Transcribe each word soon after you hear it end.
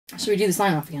Should we do the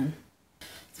sign off again?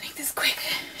 Let's make this quick.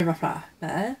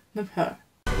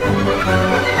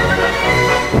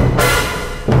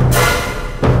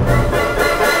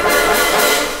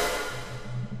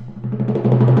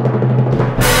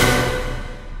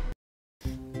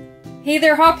 Hey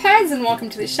there, hopheads, and welcome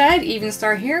to the shed.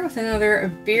 Evenstar here with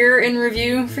another beer in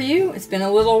review for you. It's been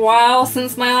a little while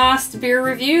since my last beer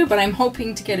review, but I'm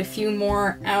hoping to get a few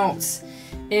more out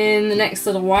in the next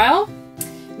little while.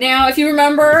 Now, if you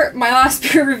remember, my last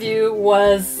beer review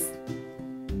was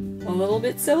a little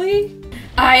bit silly.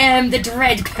 I am the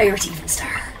Dread Pirate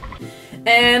Evenstar.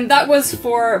 And that was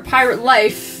for Pirate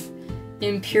Life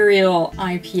Imperial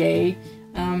IPA.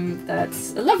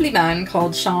 That's a lovely man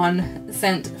called Sean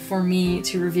sent for me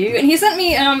to review. And he sent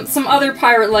me some other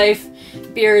Pirate Life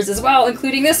beers as well,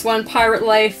 including this one, Pirate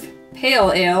Life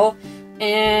Pale Ale.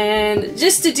 And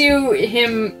just to do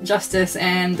him justice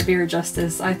and the beer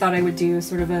justice, I thought I would do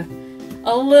sort of a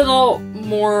little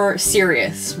more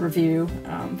serious review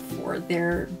for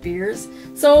their beers.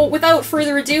 So without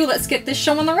further ado, let's get this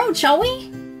show on the road, shall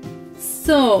we?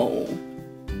 So,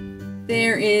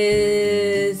 there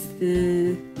is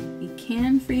the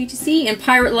can for you to see. And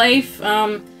Pirate Life,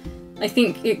 I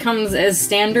think it comes as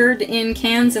standard in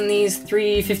cans in these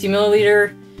 350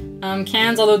 milliliter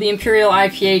cans, although the Imperial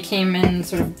IPA came in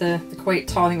sort of the quite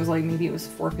tall. I think it was like, maybe it was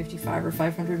 455 or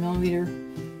 500 milliliter,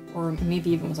 or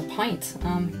maybe even was a pint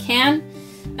can.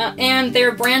 And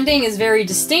their branding is very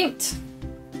distinct.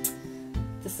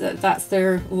 That's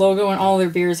their logo, and all their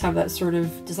beers have that sort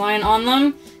of design on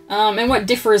them. And what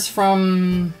differs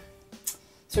from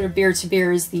sort of beer to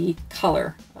beer is the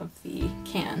color of the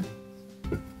can.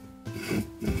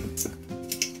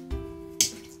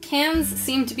 Cans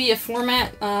seem to be a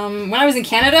format, when I was in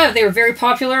Canada, they were a very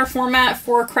popular format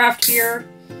for craft beer.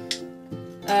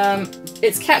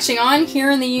 It's catching on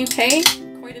here in the UK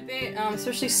quite a bit,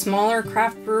 especially smaller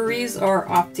craft breweries are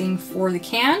opting for the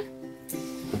can.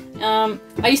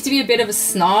 I used to be a bit of a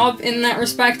snob in that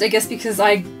respect, I guess because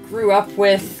I grew up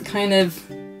with kind of,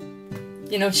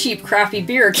 you know, cheap, crappy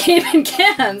beer came in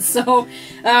cans. So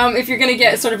if you're gonna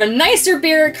get sort of a nicer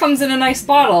beer, it comes in a nice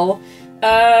bottle.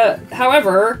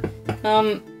 However,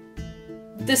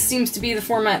 this seems to be the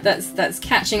format that's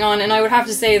catching on, and I would have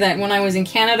to say that when I was in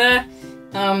Canada,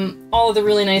 all of the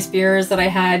really nice beers that I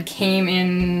had came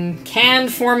in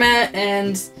canned format,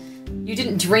 and you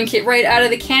didn't drink it right out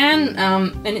of the can,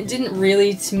 and it didn't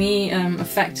really, to me,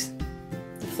 affect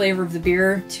the flavor of the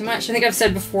beer too much. I think I've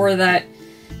said before that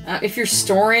if you're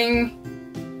storing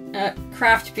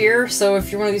craft beer, so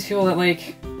if you're one of these people that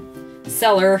like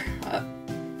cellar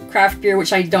craft beer,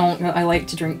 which I don't, I like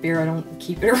to drink beer, I don't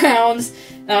keep it around,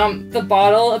 the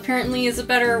bottle apparently is a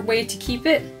better way to keep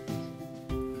it.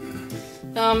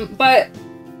 But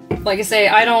like I say,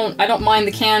 I don't mind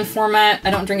the can format,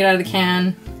 I don't drink it out of the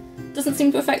can. It doesn't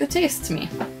seem to affect the taste to me.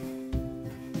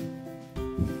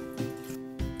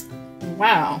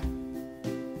 Wow.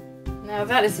 Now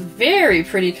that is a very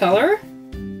pretty color.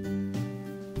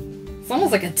 It's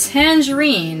almost like a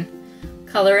tangerine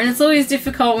color, and it's always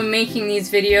difficult when making these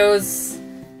videos.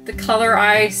 The color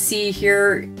I see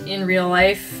here in real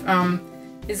life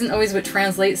isn't always what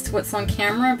translates to what's on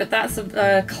camera, but that's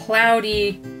a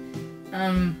cloudy,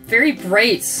 very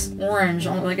bright orange,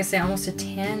 like I say, almost a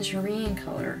tangerine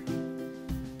color.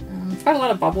 It's got a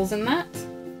lot of bubbles in that.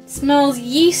 Smells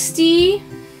yeasty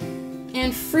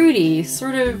and fruity,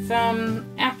 sort of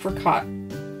apricot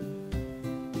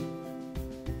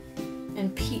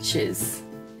and peaches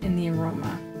in the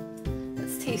aroma.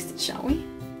 Let's taste it, shall we?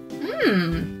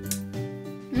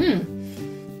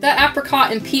 That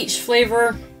apricot and peach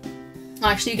flavor,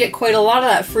 actually you get quite a lot of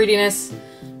that fruitiness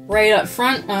right up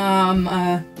front.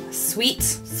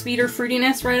 Sweeter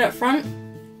fruitiness right up front.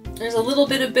 There's a little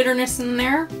bit of bitterness in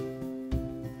there.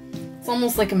 It's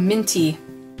almost like a minty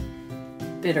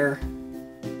bitter,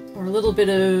 or a little bit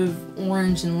of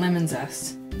orange and lemon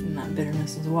zest in that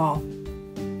bitterness as well.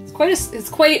 It's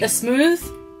quite a smooth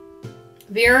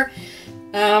beer.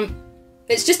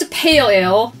 It's just a pale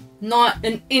ale, not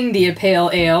an India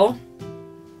Pale Ale.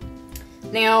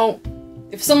 Now,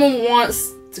 if someone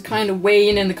wants to kind of weigh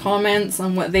in the comments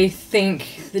on what they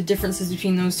think the differences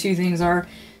between those two things are,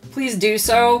 please do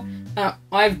so.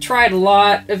 I've tried a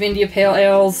lot of India Pale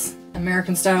Ales,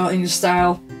 American style, English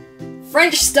style,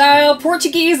 French style,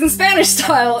 Portuguese and Spanish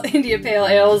style India Pale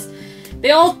Ales.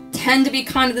 They all tend to be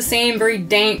kind of the same, very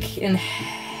dank and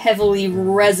heavily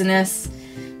resinous,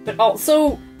 but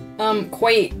also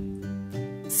quite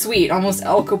sweet, almost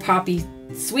alcopoppy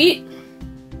sweet.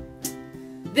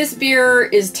 This beer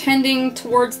is tending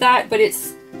towards that, but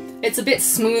it's a bit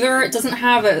smoother. It doesn't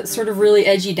have a sort of really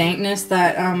edgy dankness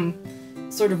that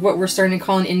sort of what we're starting to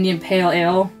call an Indian Pale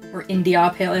Ale, or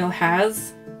India Pale Ale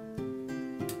has.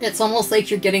 It's almost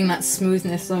like you're getting that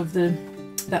smoothness of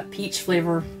that peach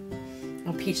flavor.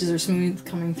 Oh, peaches are smooth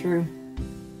coming through.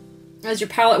 As your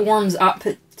palate warms up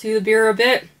to the beer a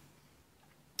bit,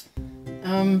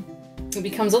 it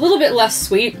becomes a little bit less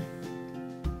sweet,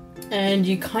 and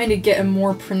you kind of get a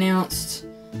more pronounced,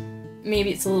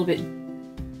 maybe it's a little bit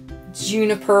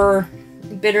juniper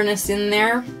bitterness in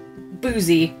there.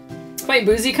 Boozy. Quite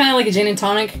boozy, kind of like a gin and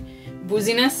tonic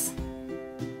booziness.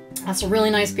 That's a really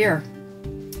nice beer.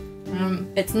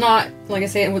 It's not, like I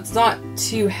say, it's not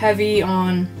too heavy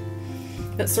on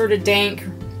that sort of dank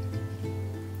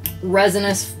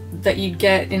resinous that you'd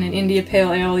get in an India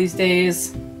Pale Ale these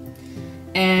days.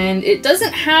 And it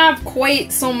doesn't have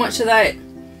quite so much of that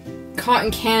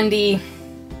cotton candy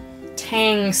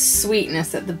tang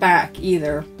sweetness at the back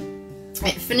either.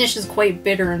 It finishes quite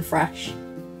bitter and fresh.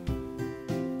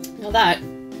 Now that,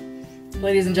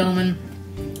 ladies and gentlemen,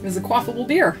 is a quaffable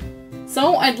beer.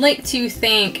 So I'd like to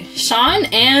thank Sean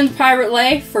and Pirate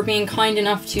Life for being kind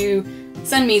enough to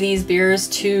send me these beers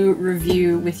to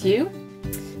review with you.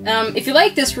 If you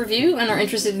like this review and are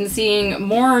interested in seeing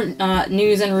more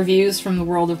news and reviews from the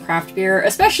world of craft beer,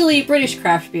 especially British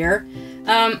craft beer,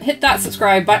 hit that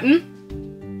subscribe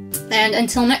button. And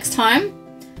until next time,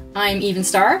 I'm Even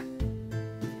Star,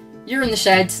 you're in the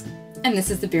sheds, and this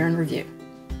is the Beer in Review.